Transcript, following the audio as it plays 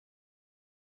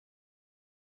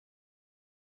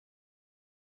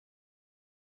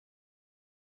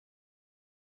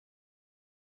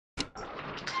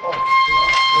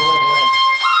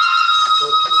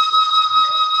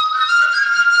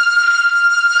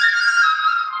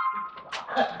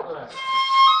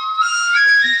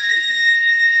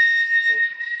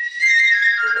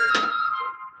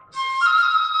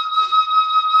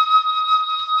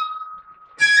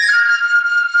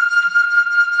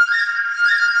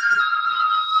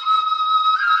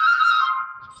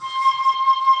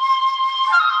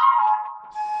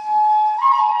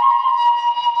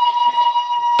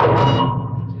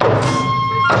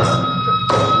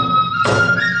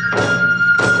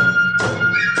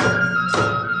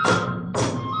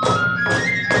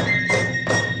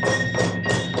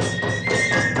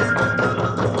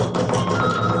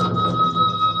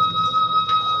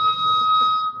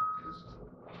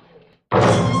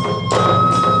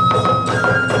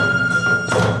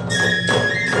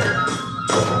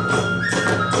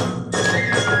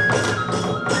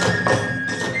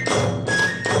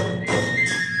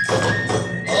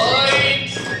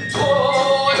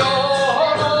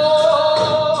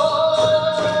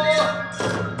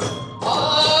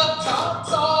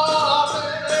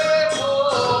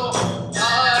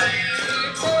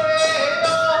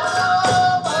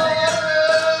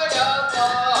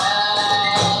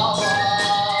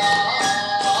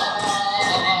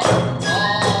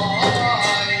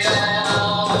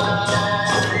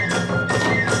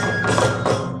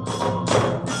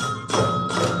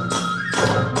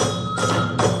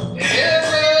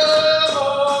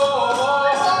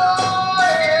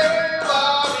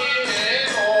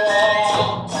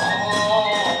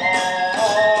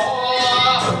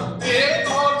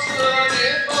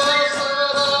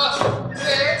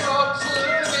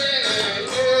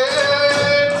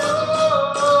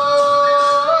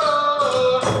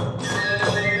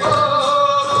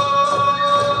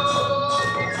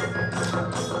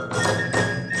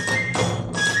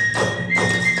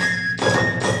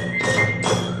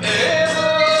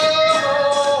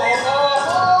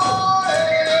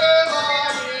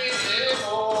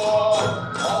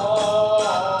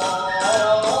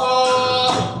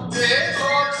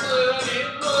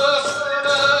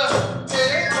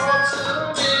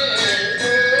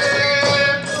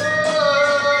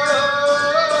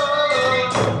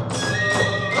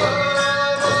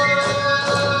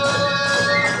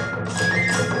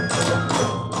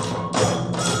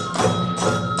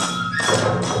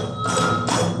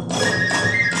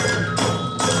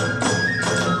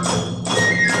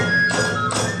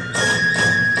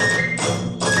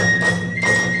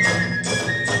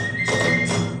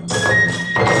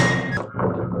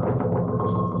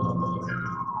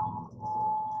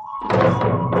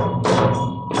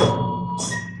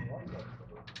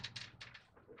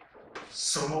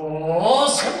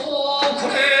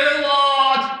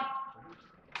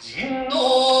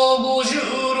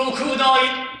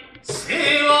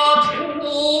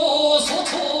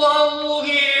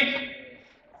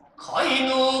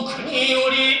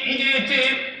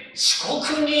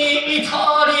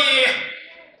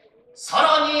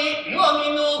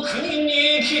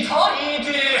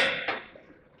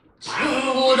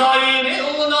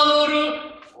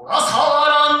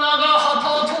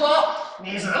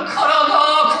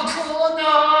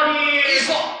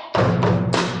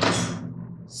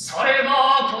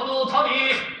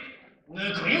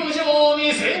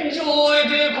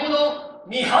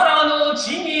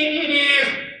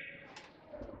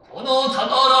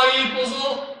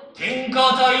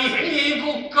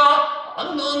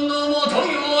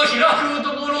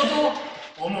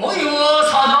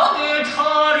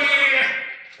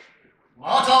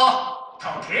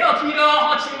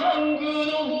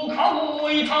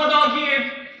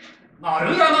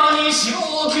丸山に城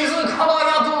を築かば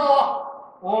や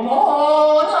と思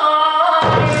う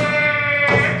なれ。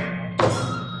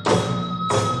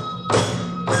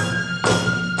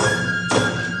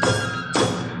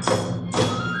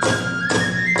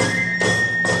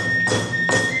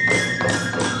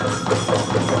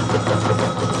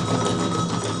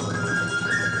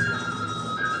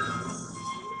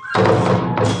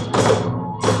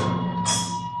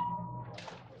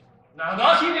長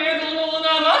秀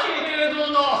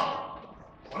殿、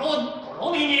こ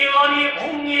の身際に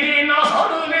恩義理なさ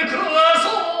るべくはそ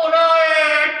ら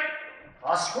え。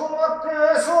かしこまって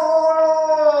候。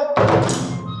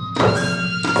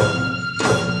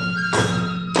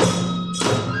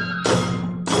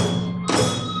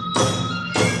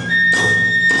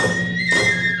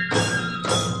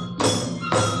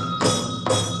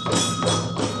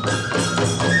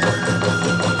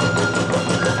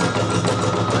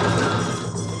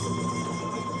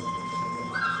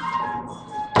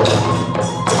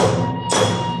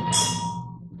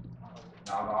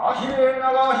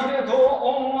長秀と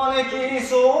御招き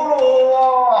候は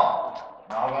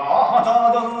長畑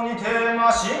殿にて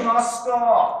ましますか。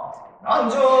何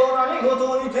条何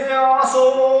事にて候。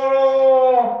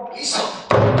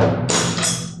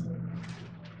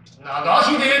長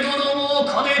秀殿も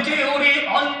兼ねており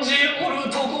案じおる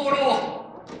ところ、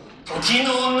時の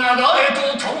流れと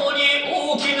ともに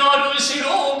大きなる城を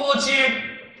持ち、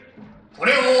こ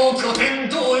れを拠点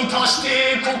といたし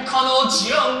て国家の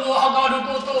治安を図る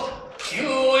こと、急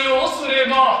を要すれ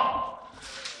ば、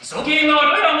急ぎ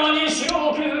丸山に城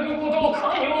を築くこと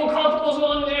寛容かと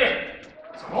存じ、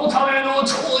そのための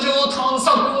頂上探索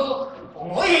を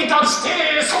思い立ちて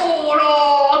候。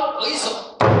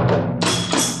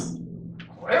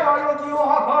これは良きお計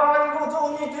らいごと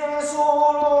にて候。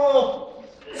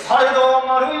されど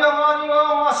丸山には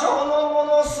魔性のも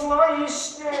の住まい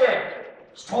して、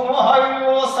人の配慮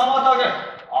を妨げ、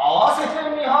合わせて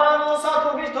三原の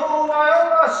里人を悩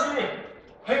まし、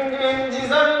変幻自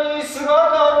在に姿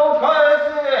を変え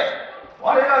て、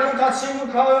我らに立ち向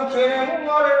かう懸念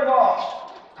があれば、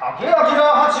武明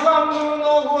八幡宮の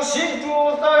ご神父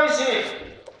を対し、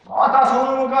またそ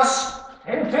の昔、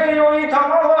天帝より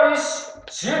賜りし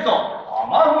知恵と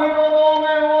雨乞いの能面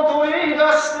を取り出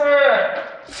して、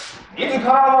自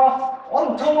らも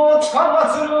御とも近ま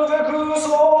つるべく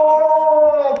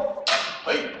候。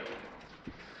はい。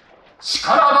し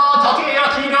からば竹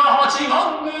焼八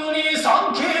幡宮に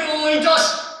参詣をいた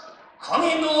し、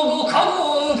神のご加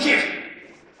護を受け、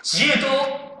知恵と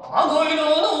葵の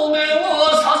能面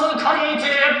を授かりて、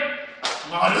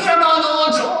丸山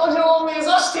の頂上を目指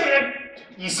して、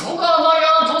急がば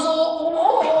やとぞ思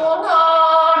うな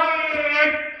り。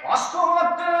かしこ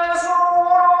まって候。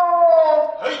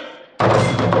はい。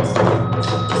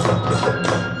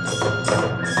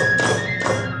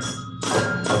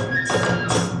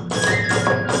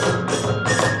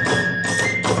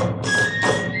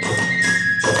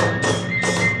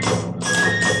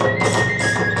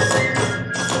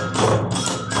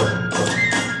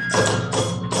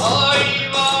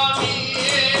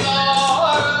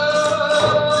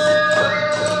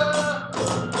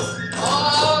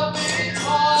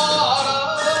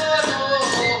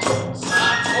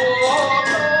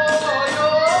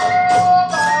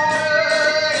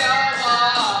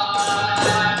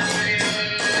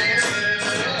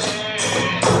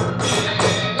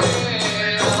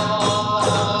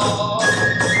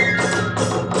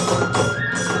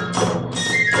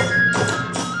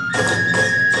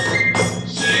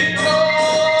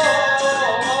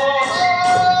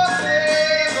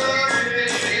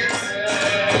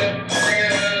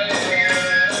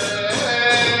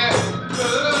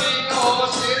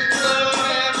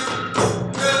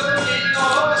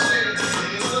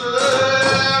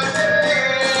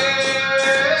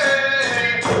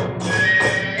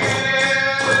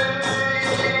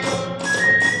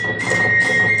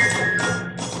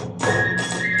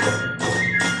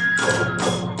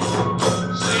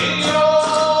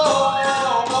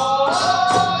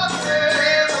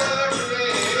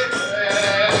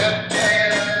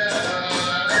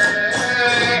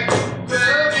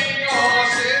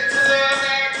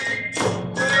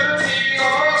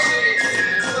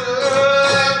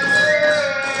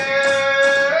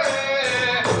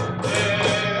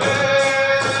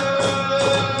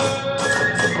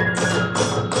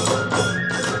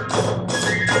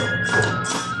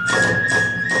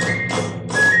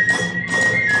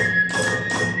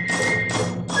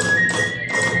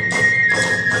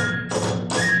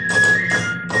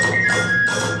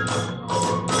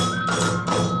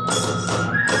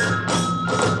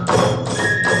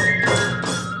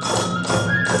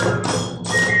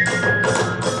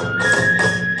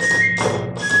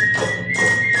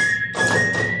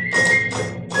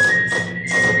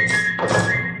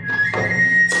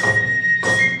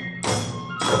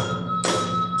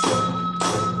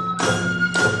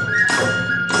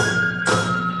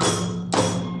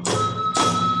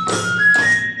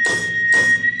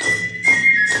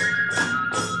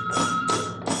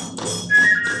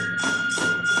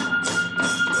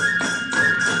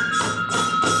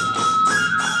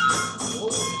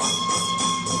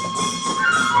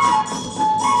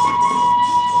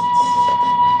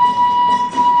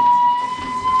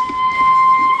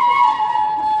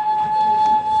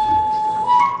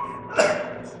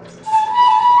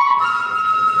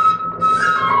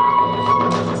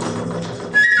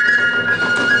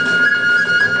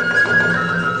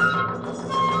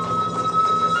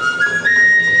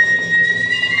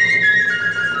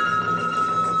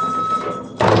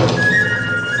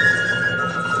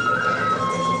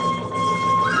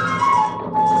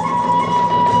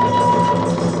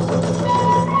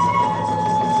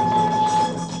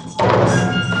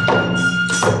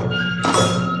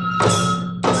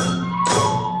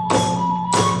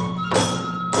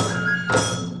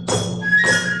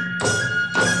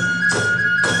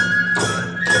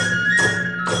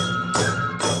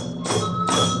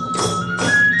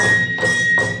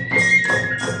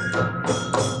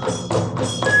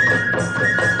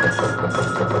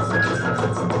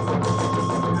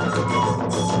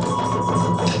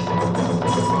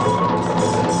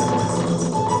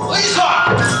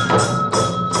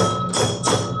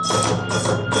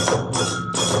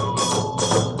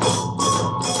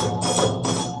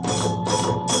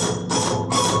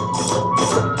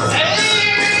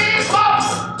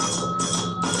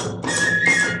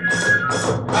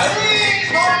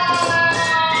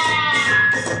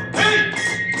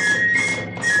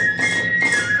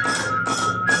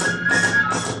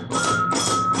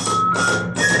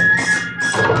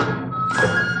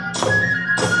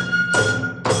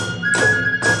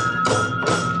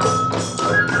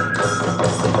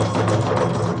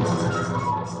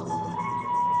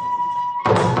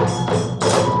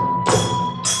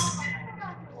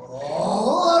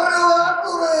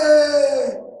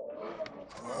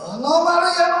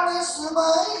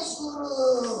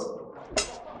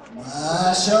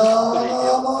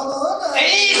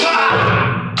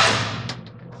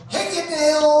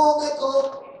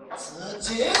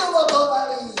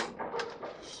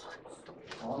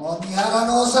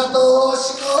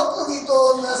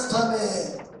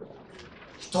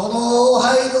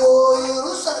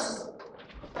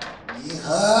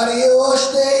りを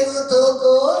しているとこ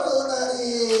ろなり。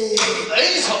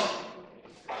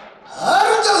はる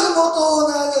かふもとを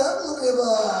眺めれば、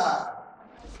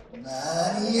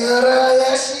何やら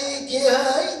怪しい気配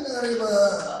なれば、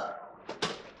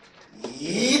い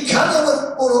かなる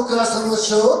ものかその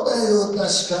正体を確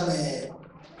かめ、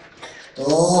東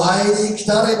拝に来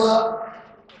たれば、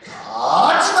た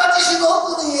ちまち死の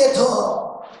国へと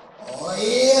追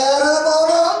いやるも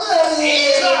のなり。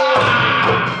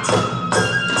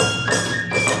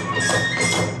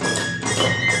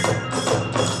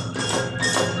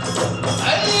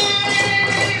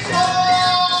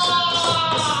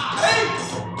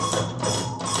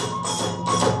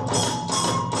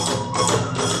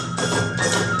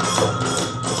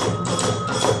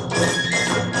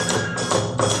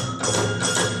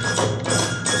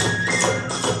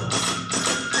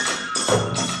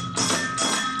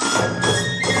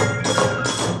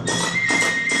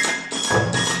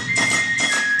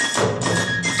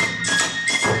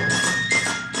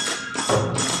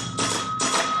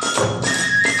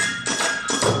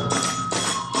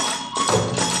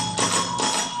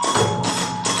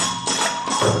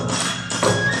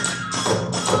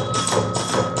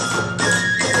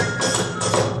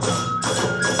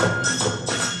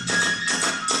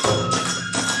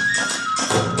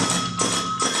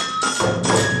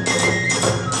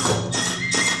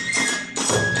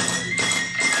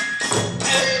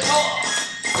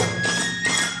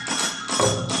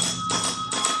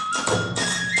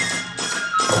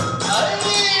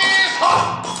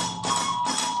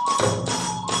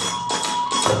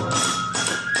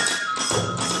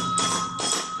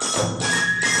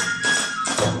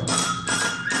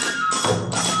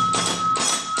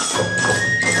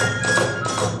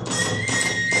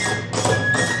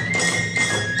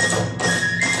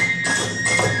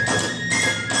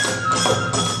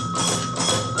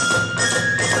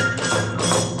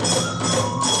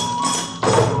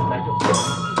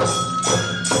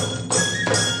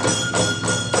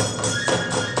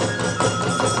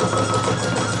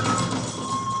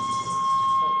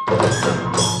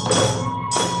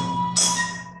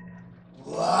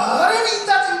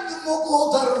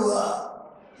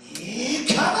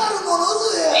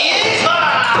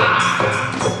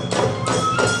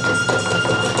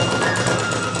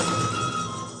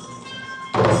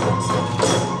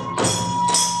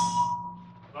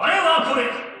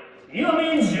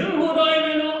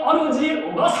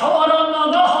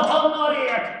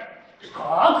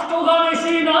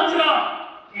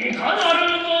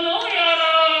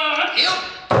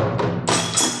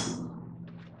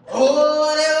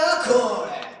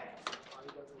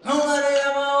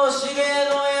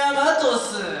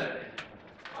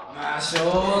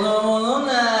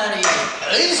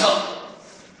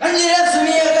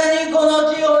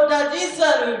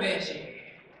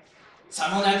さ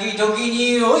もなき時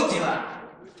においては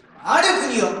魔力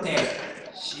によって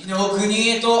死の国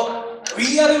へと追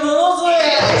いやるものぞえ。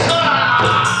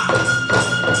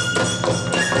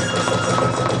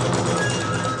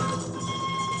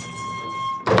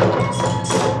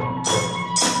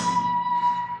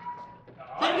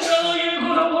天下の言う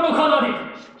こともろかなり、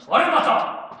我また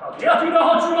武明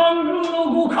八幡宮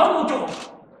のご加護と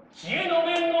知恵の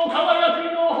面の輝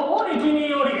きの法力に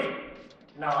より、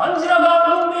何じら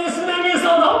が運命すでに定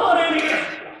まれり、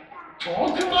徳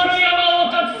丸山を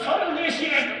立ち去るべし、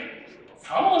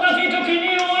さもなき時に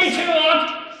おいては、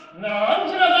何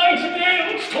じらが一命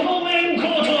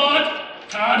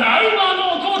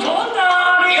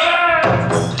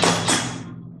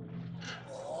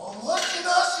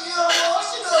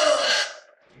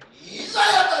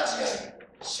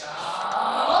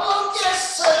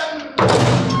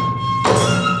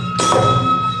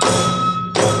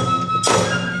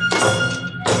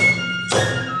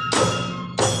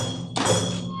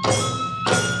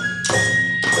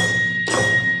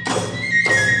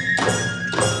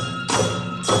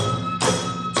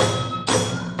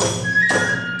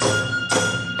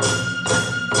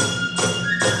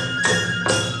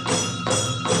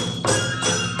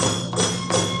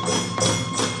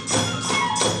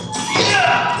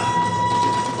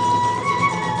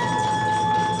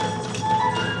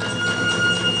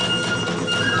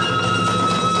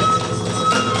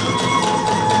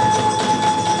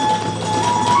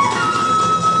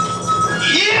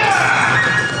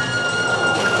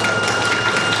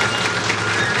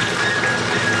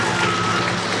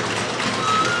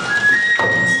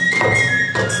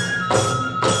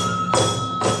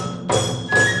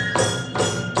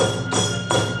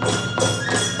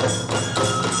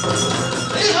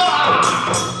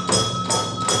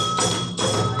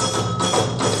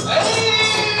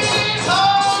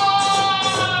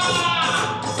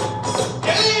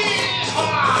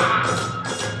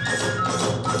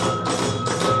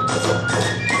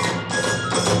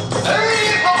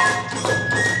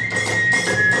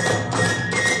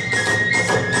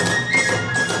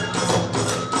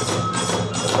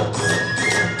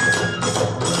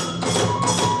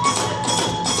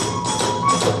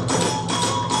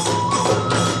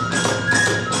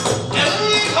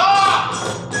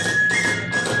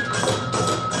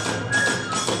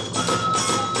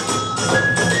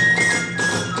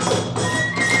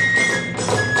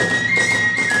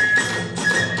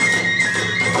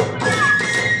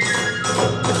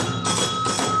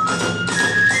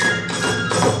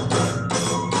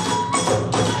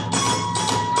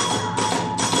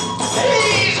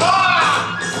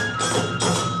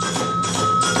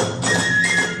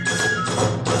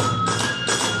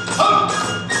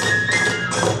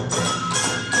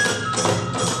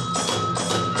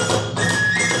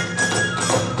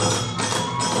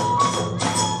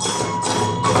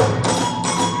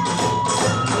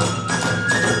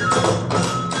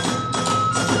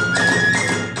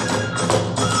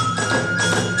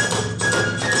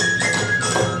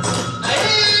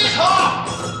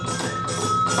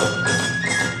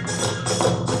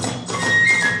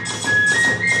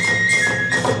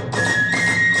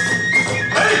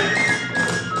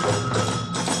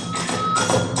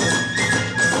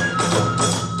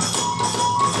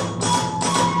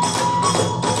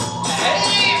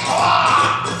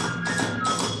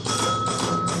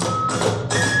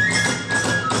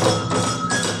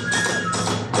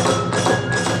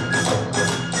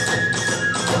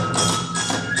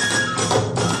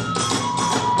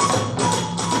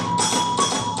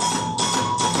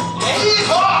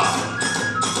大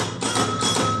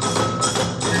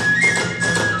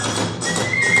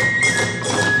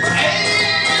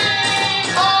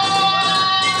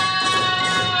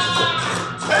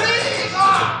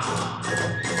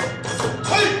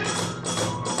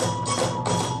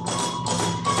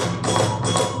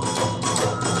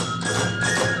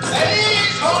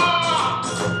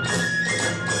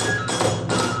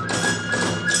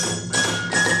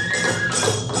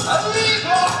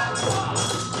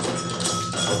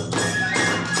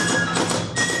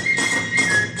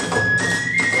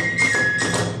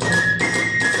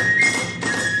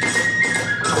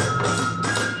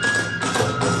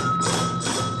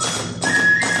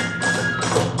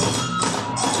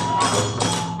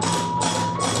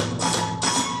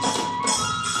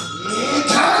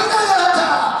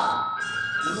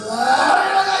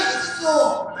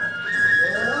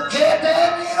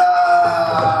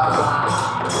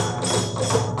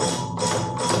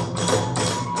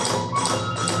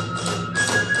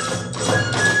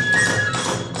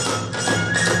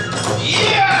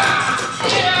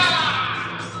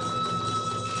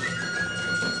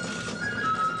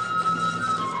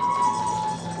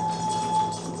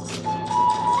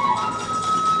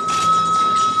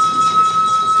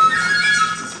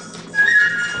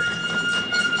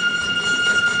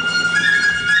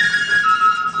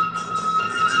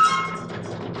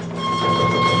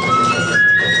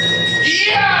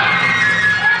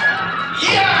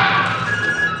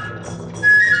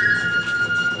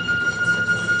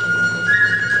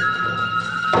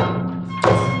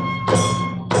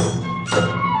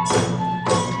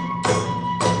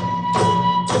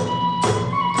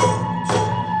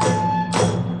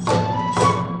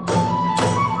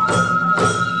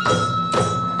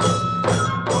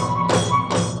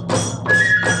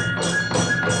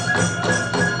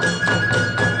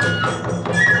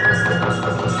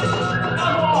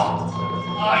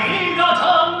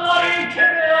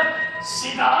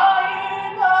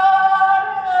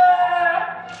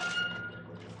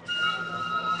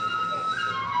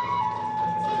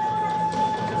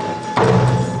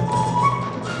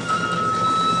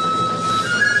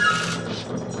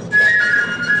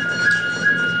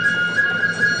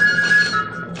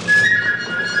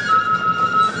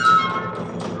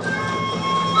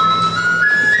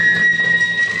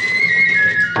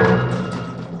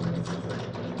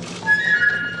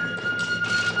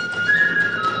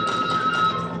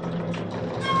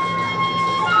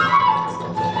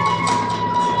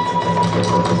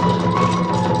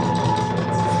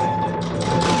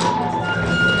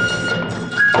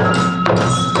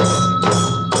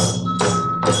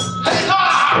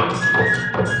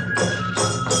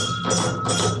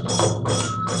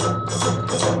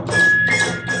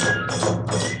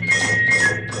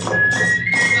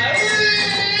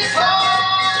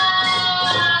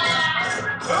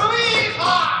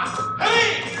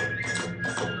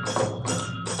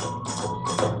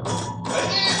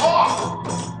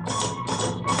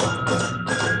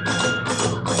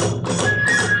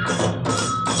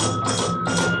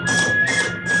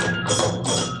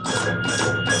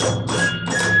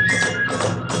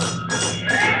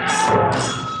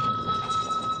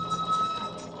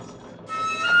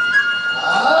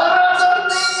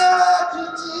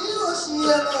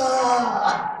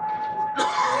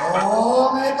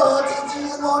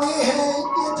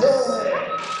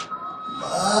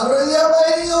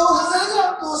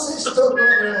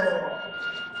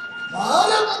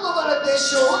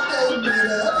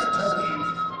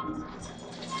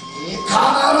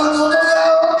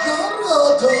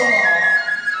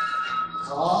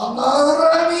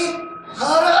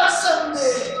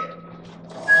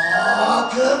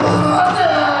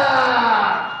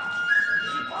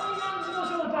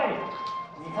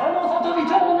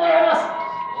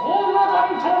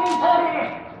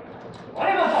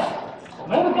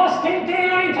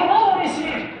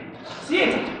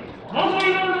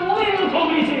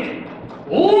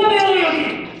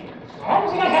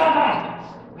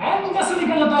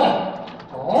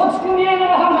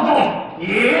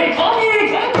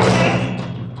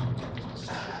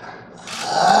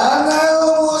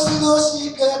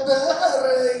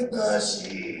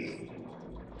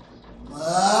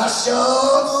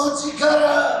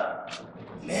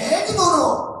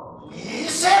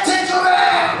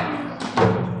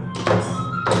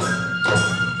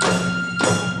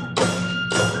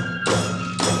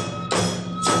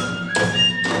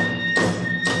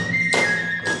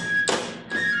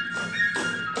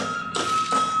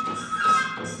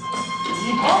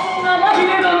蟒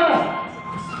蛇と変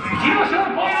貌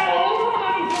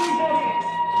自在に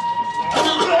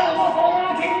姿を変え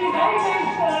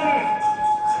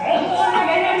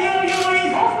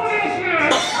て、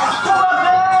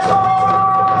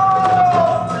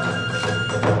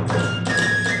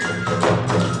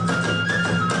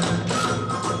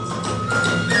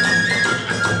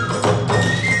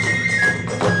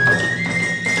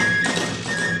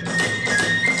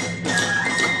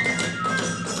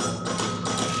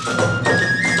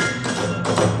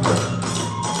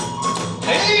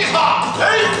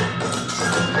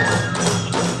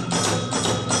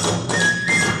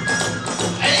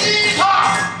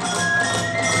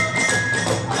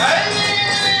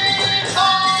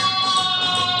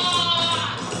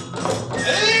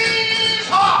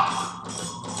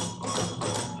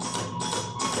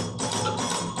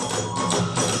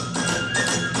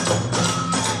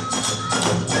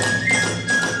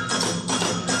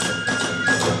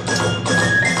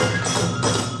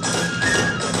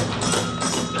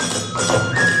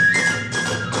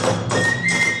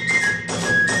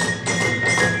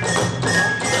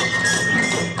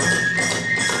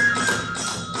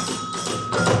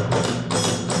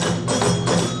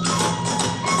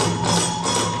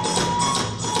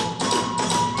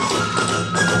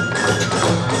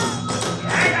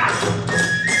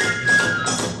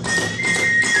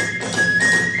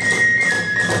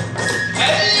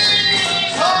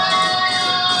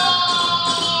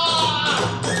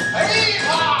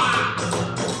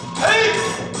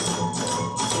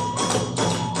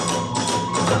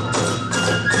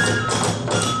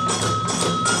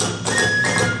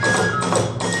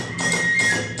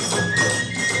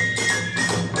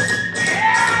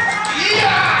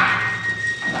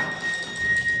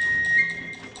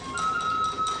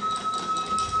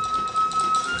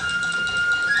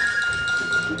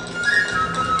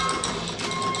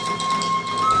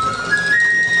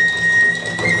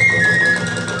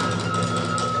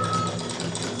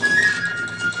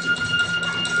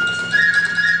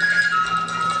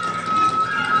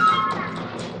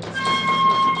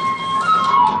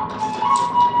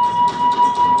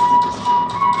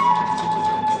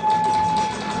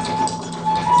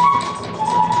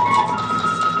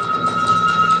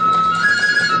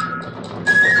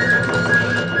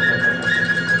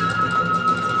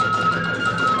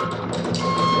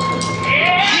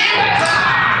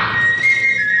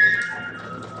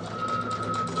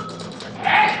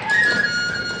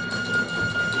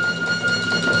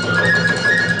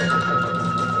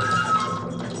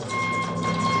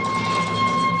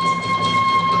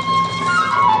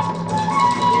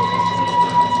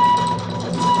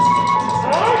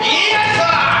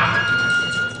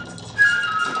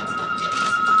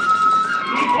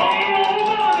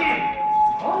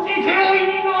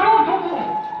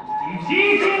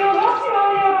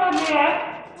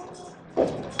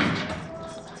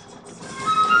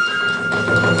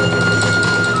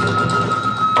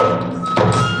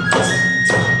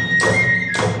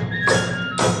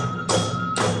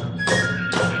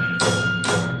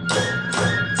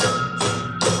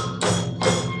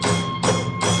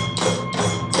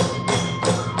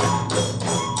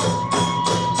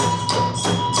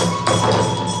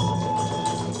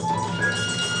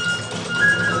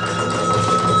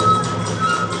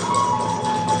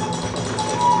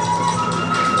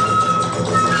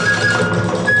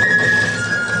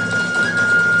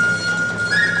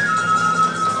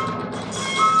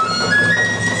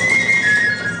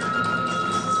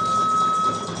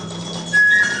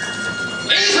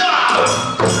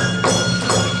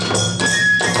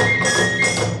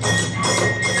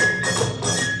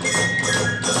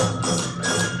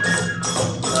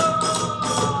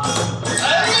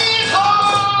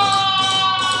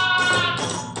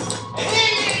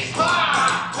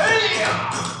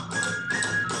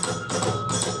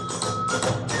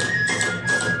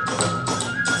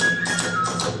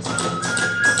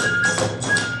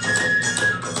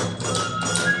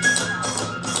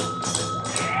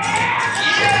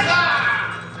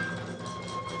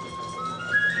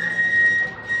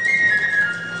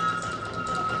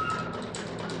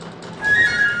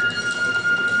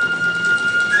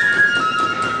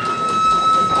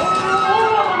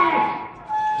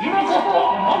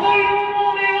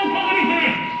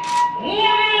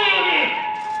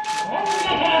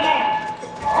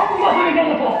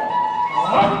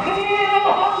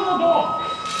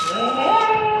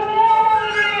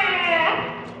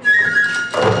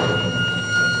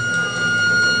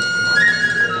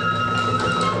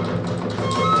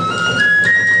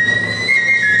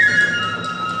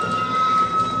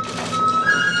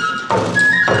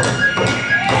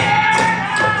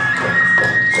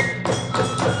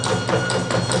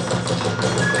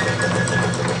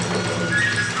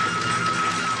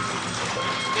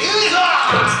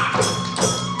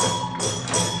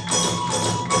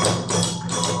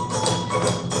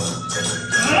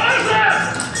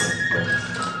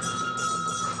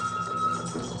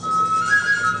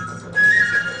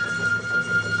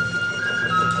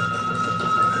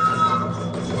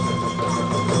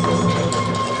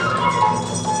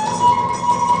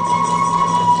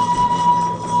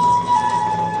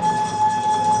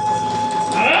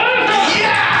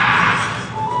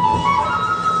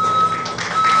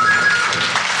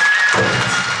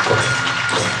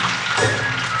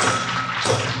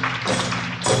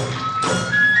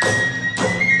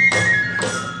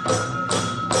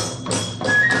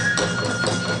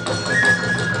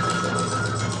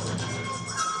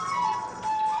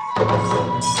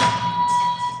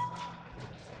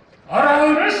あら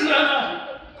うれしやな。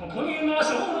ここには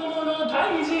小殿の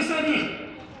大事せ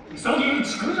り、急ぎ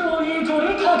築城に取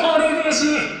りかかれべし。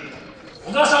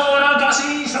小笠原家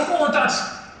臣諸侯たち、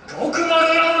徳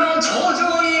丸山の頂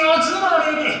上に集ま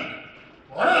れに、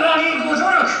我らにご助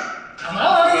力賜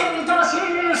りいたし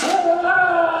そうな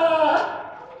ら。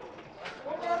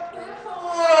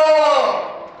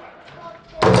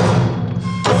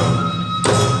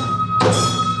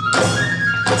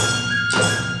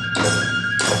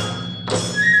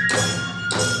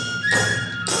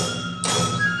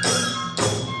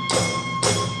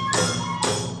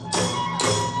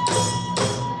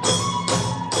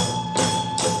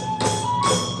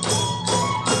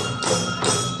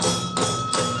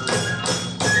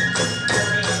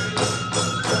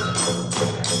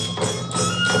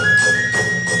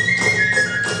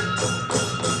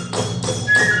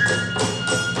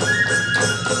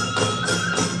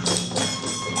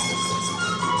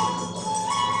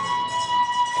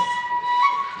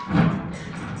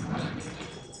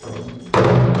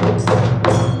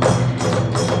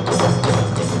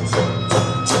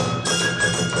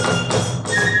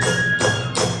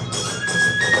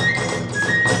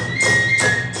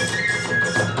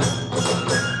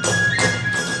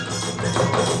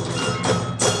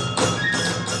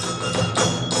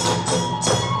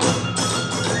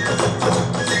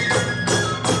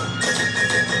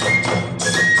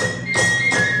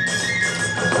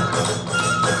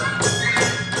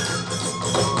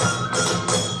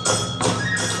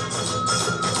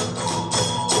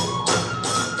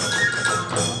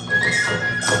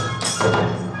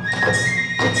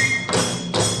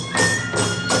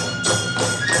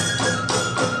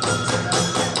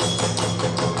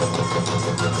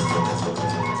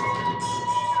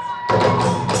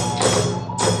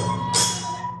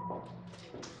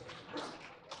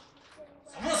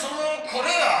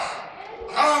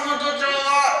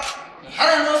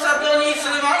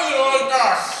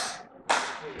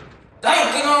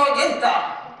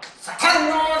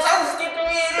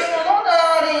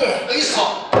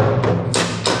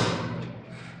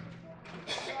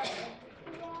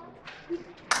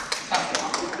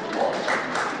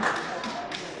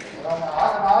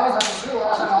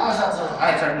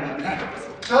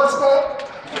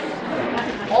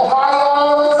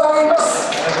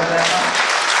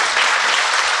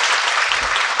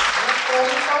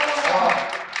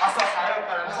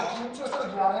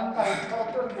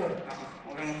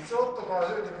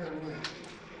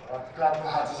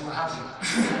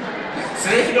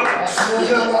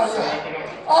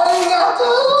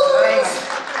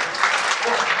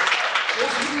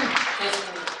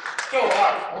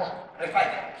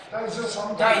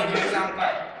第13回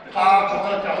川本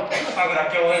町神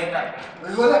楽共演大会。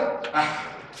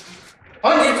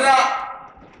本日は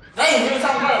第13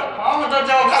回川本町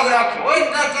神楽共演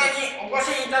大会にお越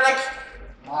しいただき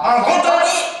誠に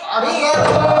ありがと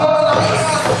うございま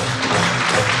す。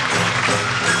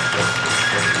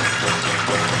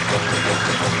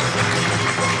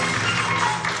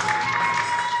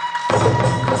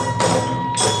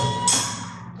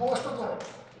もう一つ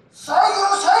最後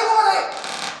の最後まで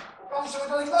ご視聴い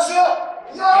ただきますよ。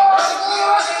よろしくお願い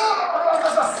いた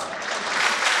します。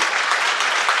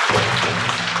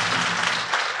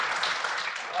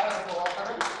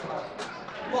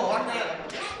もう終わったよ。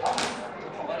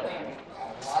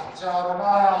終わっちゃうな。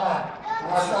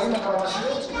わしは今から城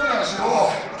を作るんや、城を。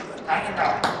大変だ。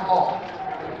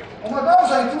お前ダン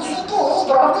サーにすると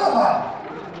誰だよお前。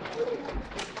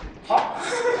は？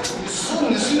すぐ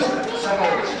にすよ。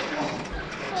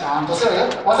ちゃんとせえよ。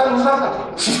わしは無駄だ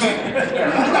と。いや、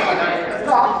なんだかないよ。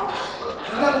なあ、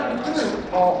みんな言ってみる。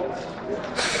こ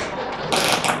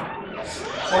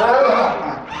れあれだな。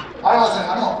あれはせん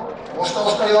がの。押し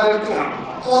た言われると、こ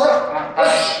れ、よ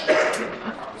し。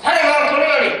彼はこれ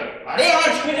より丸山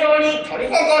築城に取り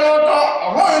掛かろうと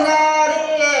思うなり。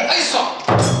はいっそ。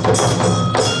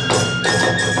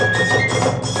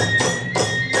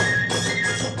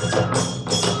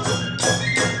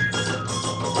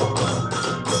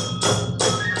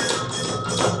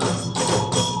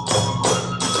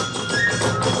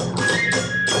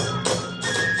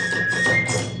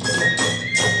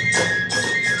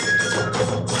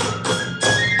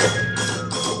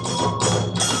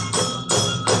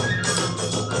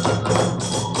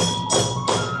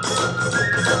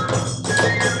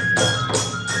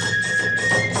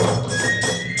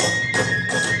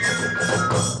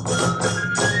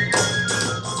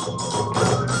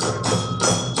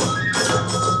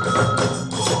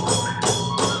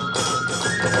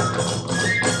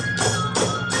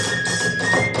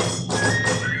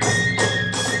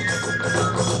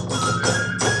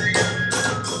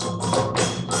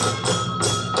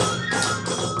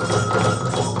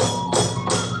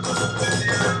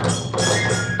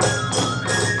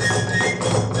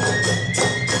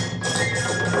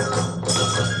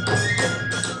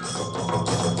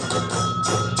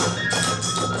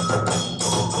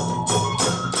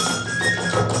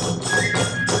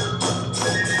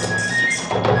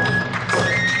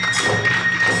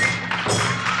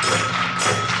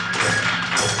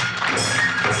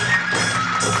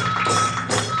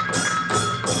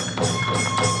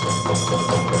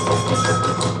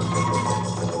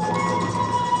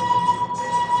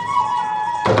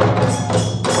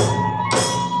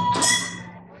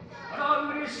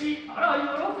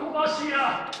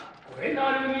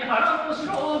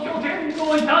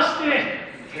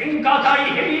天下太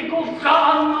平国家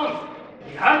安穏、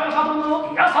三原里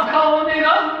の稲坂を願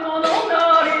うものな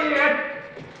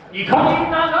り。いかに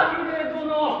長秀殿、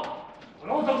こ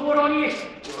のところに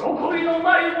喜びの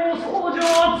舞を僧正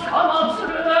つかまつ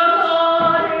るな。